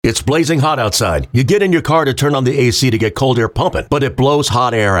It's blazing hot outside. You get in your car to turn on the AC to get cold air pumping, but it blows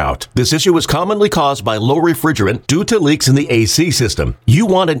hot air out. This issue is commonly caused by low refrigerant due to leaks in the AC system. You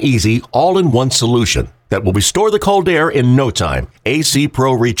want an easy, all-in-one solution that will restore the cold air in no time. AC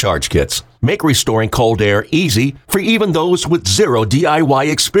Pro Recharge Kits make restoring cold air easy for even those with zero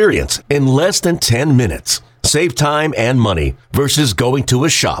DIY experience in less than 10 minutes. Save time and money versus going to a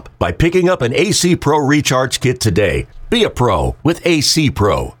shop by picking up an AC Pro Recharge Kit today. Be a pro with AC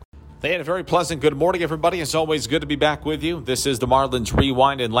Pro. They had a very pleasant good morning, everybody. It's always good to be back with you. This is the Marlins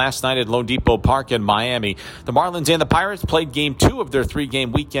Rewind, and last night at Lone Depot Park in Miami, the Marlins and the Pirates played Game 2 of their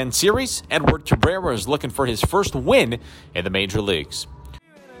 3-game weekend series. Edward Cabrera is looking for his first win in the major leagues.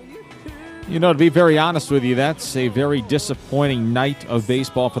 You know, to be very honest with you, that's a very disappointing night of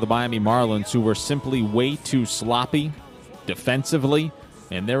baseball for the Miami Marlins, who were simply way too sloppy defensively.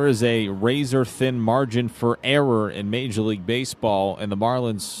 And there is a razor-thin margin for error in Major League Baseball, and the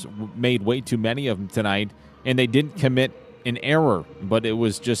Marlins made way too many of them tonight, and they didn't commit an error, but it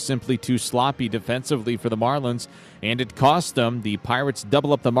was just simply too sloppy defensively for the Marlins, and it cost them. The Pirates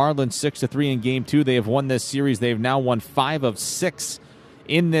double up the Marlins 6-3 in Game 2. They have won this series. They have now won 5 of 6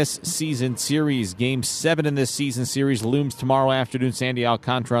 in this season series. Game 7 in this season series looms tomorrow afternoon. Sandy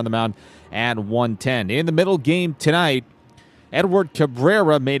Alcantara on the mound at 1:10. In the middle game tonight, Edward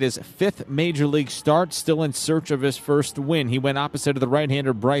Cabrera made his 5th Major League start, still in search of his first win. He went opposite of the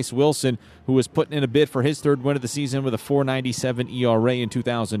right-hander Bryce Wilson, who was putting in a bid for his 3rd win of the season with a .497 ERA in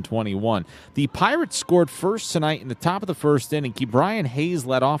 2021. The Pirates scored first tonight in the top of the first inning. Brian Hayes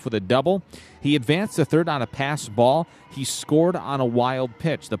led off with a double. He advanced to third on a pass ball. He scored on a wild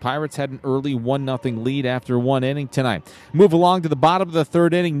pitch. The Pirates had an early 1-0 lead after 1 inning tonight. Move along to the bottom of the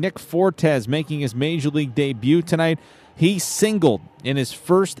 3rd inning. Nick Fortes making his Major League debut tonight. He singled in his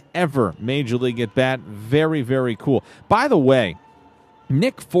first ever Major League at-bat. Very, very cool. By the way,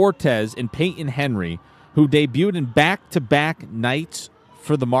 Nick Fortes and Peyton Henry, who debuted in back-to-back nights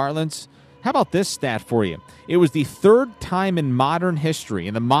for the Marlins, how about this stat for you? It was the 3rd time in modern history,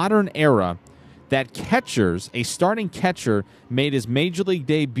 in the modern era, that a starting catcher, made his Major League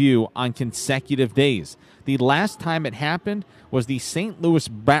debut on consecutive days. The last time it happened was the St. Louis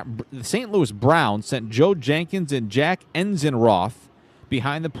Browns sent Joe Jenkins and Jack Enzenroth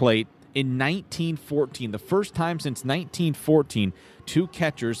behind the plate in 1914. The first time since 1914, 2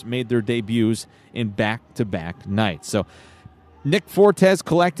 catchers made their debuts in back-to-back nights. So Nick Fortes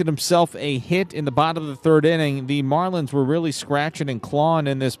collected himself a hit in the bottom of the 3rd inning. The Marlins were really scratching and clawing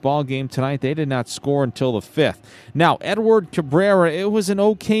in this ball game tonight. They did not score until the 5th. Now, Edward Cabrera, it was an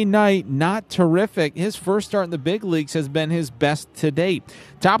okay night, not terrific. His first start in the big leagues has been his best to date.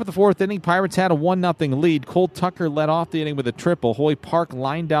 Top of the 4th inning, Pirates had a 1-0 lead. Cole Tucker led off the inning with a triple. Hoy Park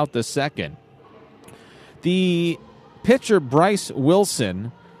lined out the second. The pitcher, Bryce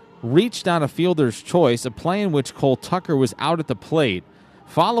Wilson, reached on a fielder's choice, a play in which Cole Tucker was out at the plate.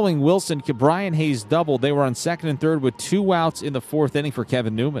 Following Wilson, Brian Hayes doubled. They were on 2nd and 3rd with 2 outs in the 4th inning for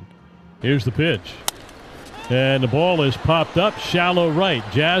Kevin Newman. Here's the pitch. And the ball is popped up, shallow right.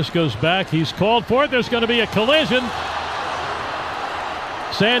 Jazz goes back. He's called for it. There's going to be a collision.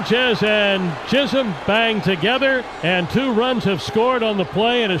 Sanchez and Chisholm bang together, and 2 runs have scored on the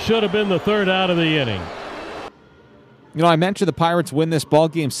play, and it should have been the 3rd out of the inning. You know, I mentioned the Pirates win this ball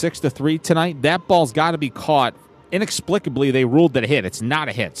game 6-3 tonight. That ball's got to be caught. Inexplicably, they ruled it a hit. It's not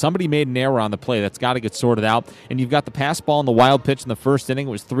a hit. Somebody made an error on the play. That's got to get sorted out. And you've got the pass ball and the wild pitch in the first inning.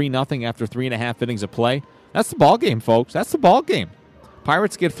 It was 3-0 after 3.5 innings of play. That's the ball game, folks. That's the ball game.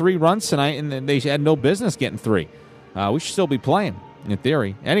 Pirates get 3 runs tonight, and they had no business getting 3. We should still be playing, in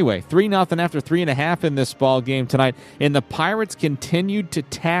theory. Anyway, 3-0 after 3.5 in this ball game tonight. And the Pirates continued to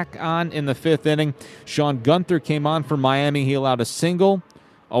tack on in the 5th inning. Sean Gunther came on for Miami. He allowed a single,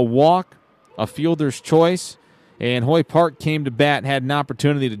 a walk, a fielder's choice, and Hoy Park came to bat and had an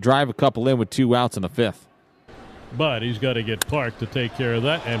opportunity to drive a couple in with 2 outs in the 5th. But he's got to get Park to take care of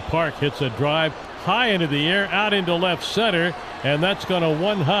that, and Park hits a drive high into the air, out into left center, and that's going to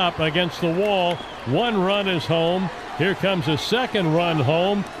one-hop against the wall. 1 run is home. Here comes a 2nd run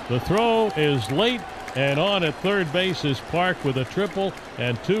home. The throw is late, and on at 3rd base is Park with a triple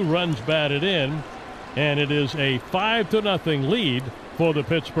and 2 runs batted in, and it is a 5-0 lead for the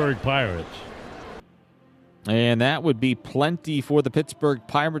Pittsburgh Pirates. And that would be plenty for the Pittsburgh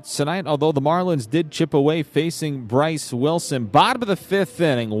Pirates tonight, although the Marlins did chip away facing Bryce Wilson. Bottom of the 5th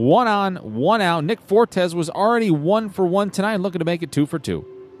inning, 1 on, 1 out. Nick Fortes was already 1 for 1 tonight, looking to make it 2 for 2.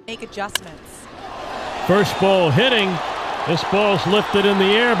 Make adjustments. First ball hitting. This ball's lifted in the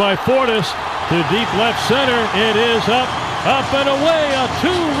air by Fortes to deep left center. It is up and away. A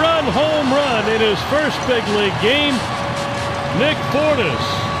 2-run home run in his first big league game. Nick Fortes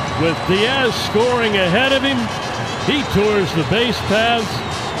with Diaz scoring ahead of him. He tours the base paths,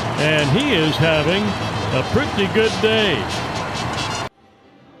 and he is having a pretty good day.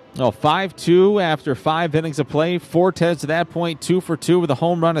 5-2 after 5 innings of play. Fortes to that point, 2 for 2 with a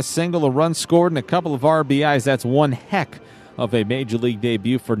home run, a single, a run scored, and a couple of RBIs. That's one heck of a Major League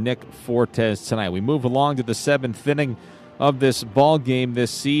debut for Nick Fortes tonight. We move along to the 7th inning of this ball game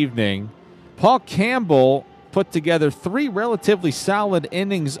this evening. Paul Campbell put together 3 relatively solid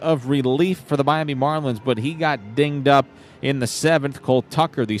innings of relief for the Miami Marlins, but he got dinged up in the 7th. Cole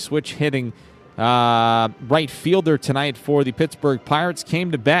Tucker, the switch hitting right fielder tonight for the Pittsburgh Pirates,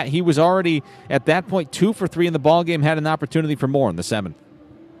 came to bat. He was already at that point 2 for 3 in the ball game, had an opportunity for more in the 7th.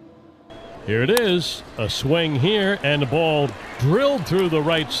 Here it is, a swing here, and the ball drilled through the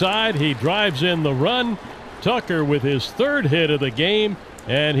right side. He drives in the run. Tucker with his 3rd hit of the game,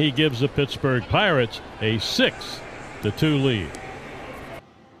 and he gives the Pittsburgh Pirates a 6-2 lead.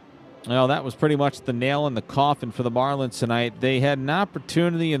 Well, that was pretty much the nail in the coffin for the Marlins tonight. They had an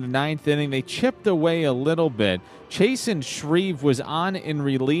opportunity in the 9th inning. They chipped away a little bit. Chasen Shreve was on in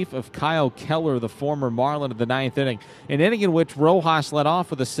relief of Kyle Keller, the former Marlin, of the 9th inning. An inning in which Rojas led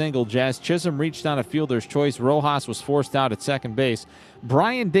off with a single. Jazz Chisholm reached on a fielder's choice. Rojas was forced out at second base.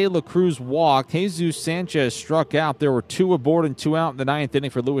 Brian De La Cruz walked. Jesus Sanchez struck out. There were 2 aboard and 2 out in the 9th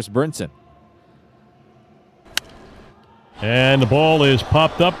inning for Lewis Brinson. And the ball is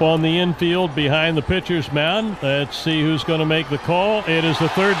popped up on the infield behind the pitcher's mound. Let's see who's going to make the call. It is the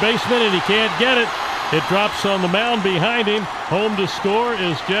third baseman, and he can't get it. It drops on the mound behind him. Home to score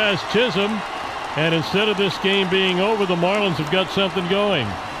is Jazz Chisholm. And instead of this game being over, the Marlins have got something going.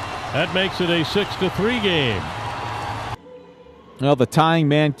 That makes it a 6-3 game. Well, the tying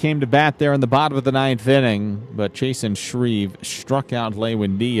man came to bat there in the bottom of the 9th inning, but Chasen Shreve struck out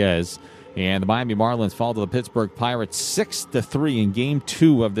Lewin Diaz. And the Miami Marlins fall to the Pittsburgh Pirates 6-3 in Game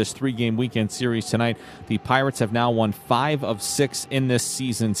 2 of this 3-game weekend series tonight. The Pirates have now won 5 of 6 in this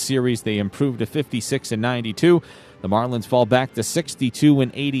season series. They improved to 56-92. The Marlins fall back to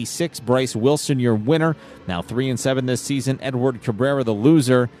 62-86. Bryce Wilson, your winner, now 3-7 this season. Edward Cabrera, the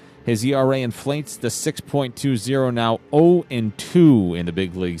loser. His ERA inflates to 6.20, now 0-2 in the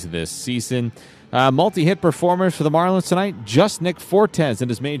big leagues this season. Multi-hit performers for the Marlins tonight. Just Nick Fortes in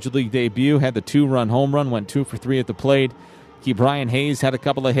his Major League debut had the 2-run home run, went 2 for 3 at the plate. Brian Hayes had a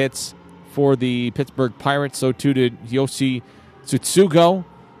couple of hits for the Pittsburgh Pirates. So too did Yoshi Tsutsugo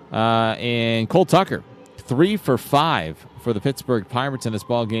and Cole Tucker. 3 for 5 for the Pittsburgh Pirates in this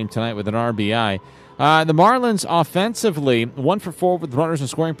ball game tonight with an RBI. The Marlins offensively, 1 for 4 with runners in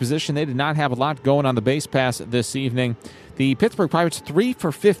scoring position. They did not have a lot going on the base pass this evening. The Pittsburgh Pirates, 3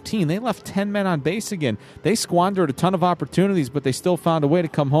 for 15. They left 10 men on base again. They squandered a ton of opportunities, but they still found a way to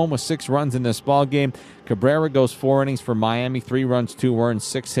come home with 6 runs in this ball game. Cabrera goes 4 innings for Miami, 3 runs, 2 earned,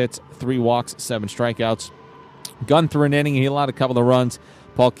 6 hits, 3 walks, 7 strikeouts. Gunn through an inning. He allowed a couple of runs.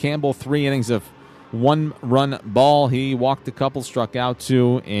 Paul Campbell, 3 innings of 1-run ball. He walked a couple, struck out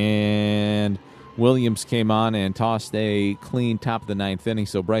 2, and Williams came on and tossed a clean top of the 9th inning.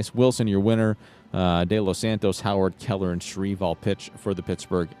 So Bryce Wilson, your winner. De Los Santos, Howard, Keller, and Shreve all pitch for the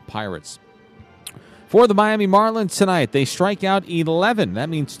Pittsburgh Pirates. For the Miami Marlins tonight, they strike out 11. That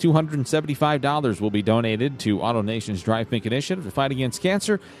means $275 will be donated to AutoNation's Drive Pink Initiative to fight against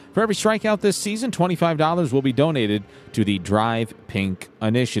cancer. For every strikeout this season, $25 will be donated to the Drive Pink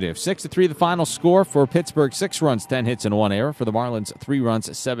Initiative. 6-3 the final score for Pittsburgh. 6 runs, 10 hits, and 1 error. For the Marlins, 3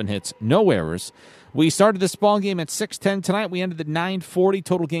 runs, 7 hits, no errors. We started this ball game at 6:10 tonight. We ended at 9:40.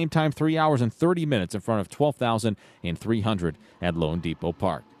 Total game time, 3 hours and 30 minutes in front of 12,300 at Lone Depot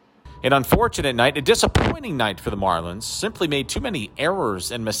Park. An unfortunate night, a disappointing night for the Marlins. Simply made too many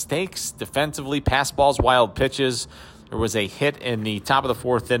errors and mistakes defensively, pass balls, wild pitches. There was a hit in the top of the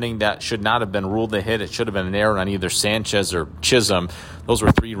 4th inning that should not have been ruled a hit. It should have been an error on either Sanchez or Chisholm. Those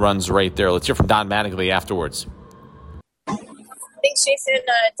were 3 runs right there. Let's hear from Don Mattingly afterwards. Thanks, Jason.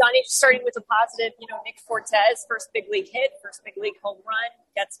 Donnie, just starting with a positive, Nick Fortes, first big league hit, first big league home run,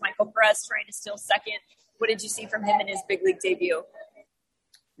 gets Michael Perez trying to steal second. What did you see from him in his big league debut?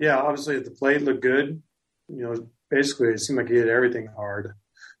 Yeah, obviously at the plate looked good. Basically it seemed like he hit everything hard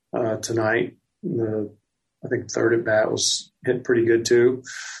tonight. I think third at bat was hit pretty good too.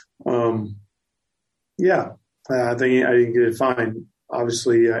 I think I didn't get it fine.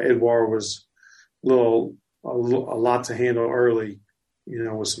 Obviously, Edouard was a lot to handle early,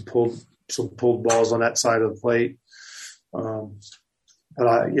 with some pulled balls on that side of the plate. I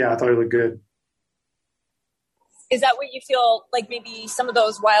thought he looked good. Is that what you feel like maybe some of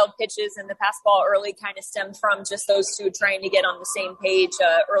those wild pitches and the pass ball early kind of stemmed from just those two trying to get on the same page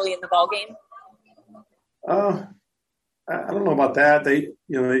early in the ball game? I don't know about that.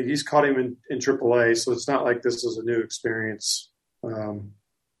 He's caught him in AAA, so it's not like this is a new experience. When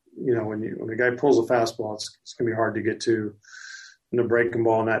the guy pulls a fastball, it's going to be hard to get to. And the breaking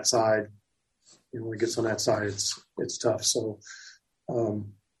ball on that side, when it gets on that side, it's tough. So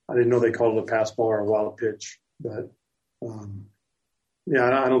I didn't know they called it a pass ball or a wild pitch, but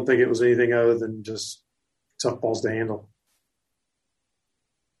I don't think it was anything other than just tough balls to handle.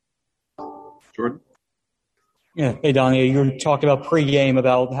 Jordan? Yeah. Hey, Donnie, you talked about pregame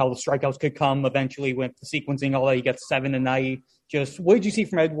about how the strikeouts could come eventually with the sequencing, all that. You got 7 tonight. Just what did you see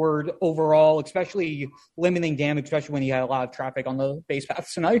from Edward overall, especially limiting damage, especially when he had a lot of traffic on the base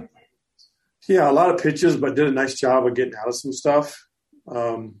paths tonight? Yeah, a lot of pitches, but did a nice job of getting out of some stuff.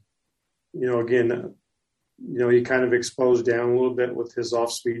 He kind of exposed down a little bit with his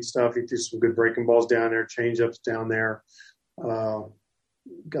off-speed stuff. He threw some good breaking balls down there, change-ups down there.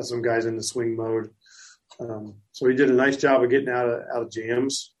 Got some guys in the swing mode. So he did a nice job of getting out of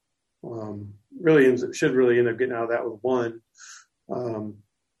jams. Should really end up getting out of that with one.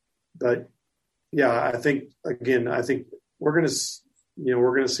 But yeah, I think we're going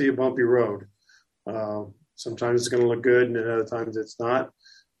to see a bumpy road. Sometimes it's going to look good, and then other times it's not.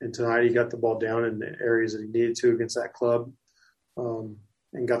 And tonight he got the ball down in the areas that he needed to against that club,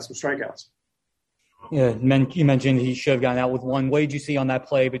 and got some strikeouts. Yeah, you mentioned he should have gotten out with one. What did you see on that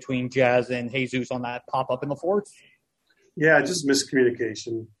play between Jazz and Jesus on that pop-up in the fourth? Yeah, just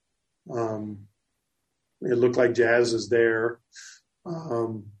miscommunication. It looked like Jazz is there.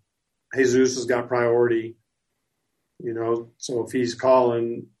 Jesus has got priority, so if he's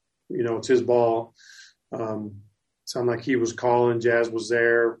calling, it's his ball. Sounded like he was calling, Jazz was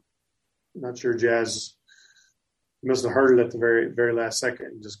there. Not sure Jazz must have heard it at the very, very last second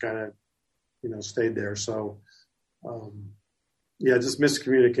and just kind of, stayed there. So, just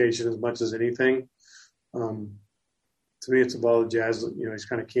miscommunication as much as anything. To me, it's a ball of Jazz. He's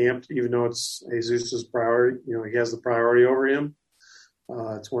kind of camped, even though it's Jesus' priority. He has the priority over him.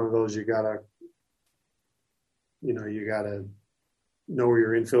 It's one of those you gotta know where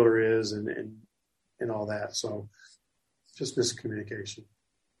your infielder is and all that. So, just miscommunication.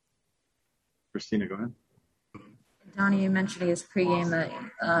 Christina, go ahead. Donnie, you mentioned his pregame that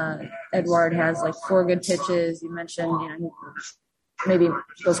Edward has like 4 good pitches. You mentioned, maybe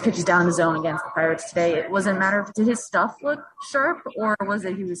those pitches down the zone against the Pirates today. It wasn't a matter of, did his stuff look sharp, or was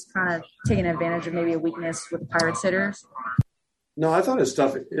it he was kind of taking advantage of maybe a weakness with the Pirates hitters? No, I thought his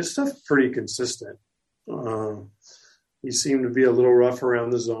stuff pretty consistent. He seemed to be a little rough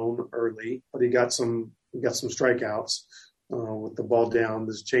around the zone early, but he got some strikeouts. With the ball down,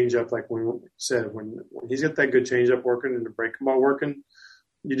 this changeup, like we said, when he's got that good changeup working and the breaking ball working,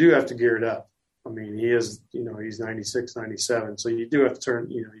 you do have to gear it up. I mean, he is, he's 96, 97, so you do have to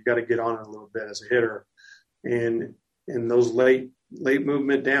turn, you got to get on it a little bit as a hitter, and those late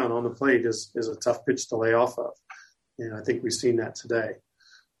movement down on the plate is a tough pitch to lay off of, and I think we've seen that today.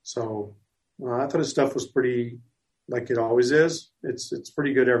 So I thought his stuff was pretty, like it always is. It's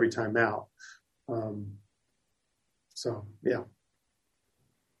pretty good every time out. So, yeah.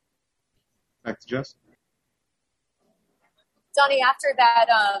 Back to Jess. Donnie, after that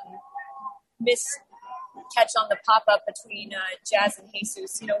miss catch on the pop-up between Jazz and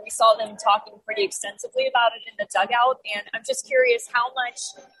Jesus, we saw them talking pretty extensively about it in the dugout, and I'm just curious, how much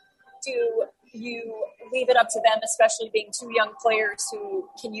do you leave it up to them, especially being 2 young players who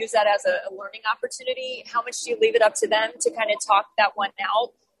can use that as a learning opportunity? How much do you leave it up to them to kind of talk that one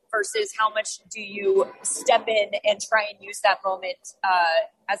out? Versus how much do you step in and try and use that moment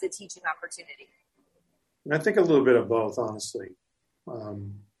as a teaching opportunity? I think a little bit of both, honestly.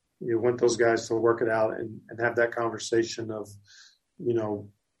 You want those guys to work it out and have that conversation of,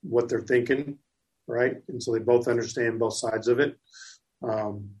 what they're thinking, right? And so they both understand both sides of it.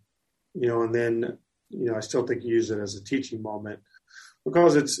 And then, I still think you use it as a teaching moment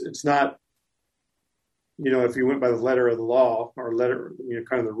because it's not, if you went by the letter of the law or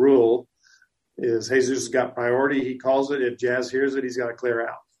kind of the rule is Jesus has got priority. He calls it. If Jazz hears it, he's got to clear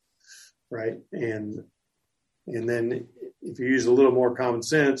out. Right. And then if you use a little more common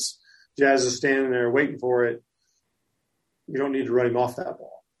sense, Jazz is standing there waiting for it. You don't need to run him off that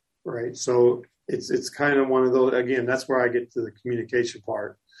ball. Right. So it's kind of one of those, again, that's where I get to the communication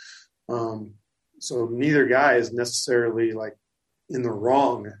part. So neither guy is necessarily like in the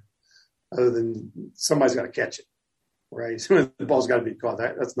wrong, other than somebody's got to catch it, right? The ball's got to be caught.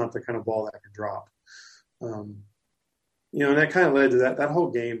 That's not the kind of ball that can drop. And that kind of led to that. That whole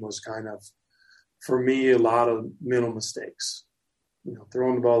game was kind of, for me, a lot of mental mistakes.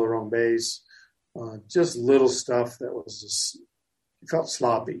 Throwing the ball to the wrong base, just little stuff that was just, it felt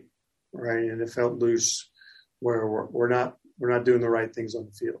sloppy, right? And it felt loose. where we're not doing the right things on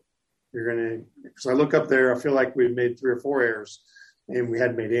the field. Because I look up there, I feel like we've made 3 or 4 errors, and we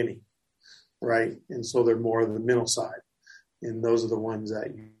hadn't made any, right? And so they're more of the mental side, and those are the ones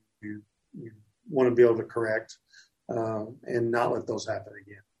that you want to be able to correct and not let those happen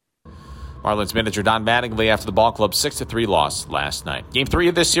again. Marlins manager Don Mattingly after the ball club's 6-3 loss last night. Game 3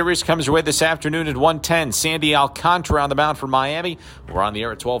 of this series comes your way this afternoon at 1:10. Sandy Alcantara on the mound for Miami. We're on the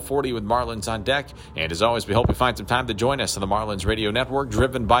air at 12:40 with Marlins on deck. And as always, we hope you find some time to join us on the Marlins Radio Network,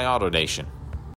 driven by AutoNation.